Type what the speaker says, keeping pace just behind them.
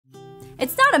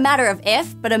It's not a matter of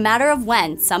if, but a matter of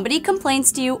when somebody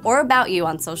complains to you or about you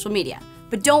on social media.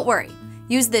 But don't worry,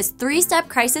 use this 3-step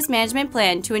crisis management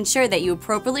plan to ensure that you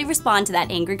appropriately respond to that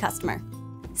angry customer.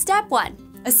 Step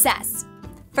 1. Assess.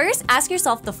 First, ask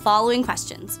yourself the following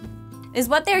questions. Is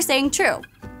what they're saying true?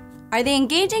 Are they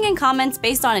engaging in comments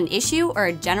based on an issue or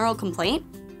a general complaint?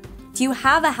 Do you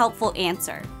have a helpful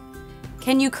answer?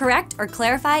 Can you correct or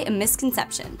clarify a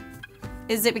misconception?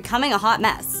 Is it becoming a hot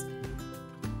mess?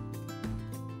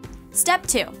 Step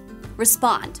 2.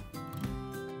 Respond.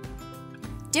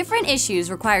 Different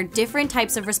issues require different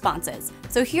types of responses,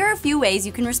 so here are a few ways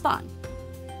you can respond.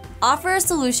 Offer a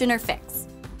solution or fix.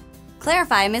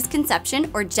 Clarify a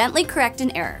misconception or gently correct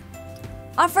an error.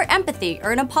 Offer empathy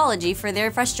or an apology for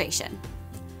their frustration.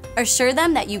 Assure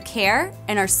them that you care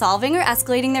and are solving or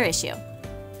escalating their issue.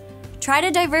 Try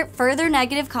to divert further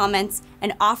negative comments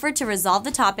and offer to resolve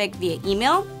the topic via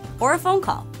email or a phone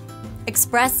call.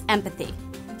 Express empathy.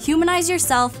 Humanize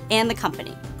yourself and the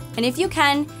company. And if you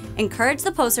can, encourage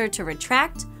the poster to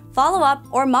retract, follow up,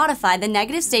 or modify the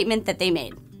negative statement that they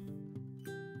made.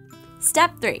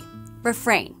 Step 3.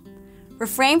 Refrain.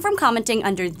 Refrain from commenting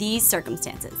under these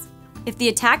circumstances. If the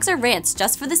attacks are rants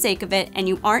just for the sake of it and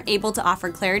you aren't able to offer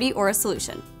clarity or a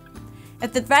solution.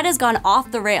 If the thread has gone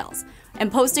off the rails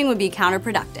and posting would be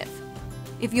counterproductive.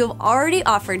 If you have already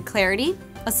offered clarity,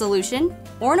 a solution,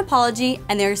 or an apology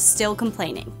and they're still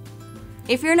complaining.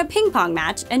 If you're in a ping pong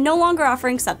match and no longer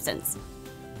offering substance.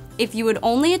 If you would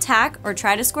only attack or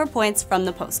try to score points from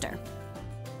the poster.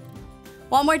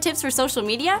 Want more tips for social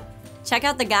media? Check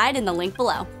out the guide in the link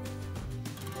below.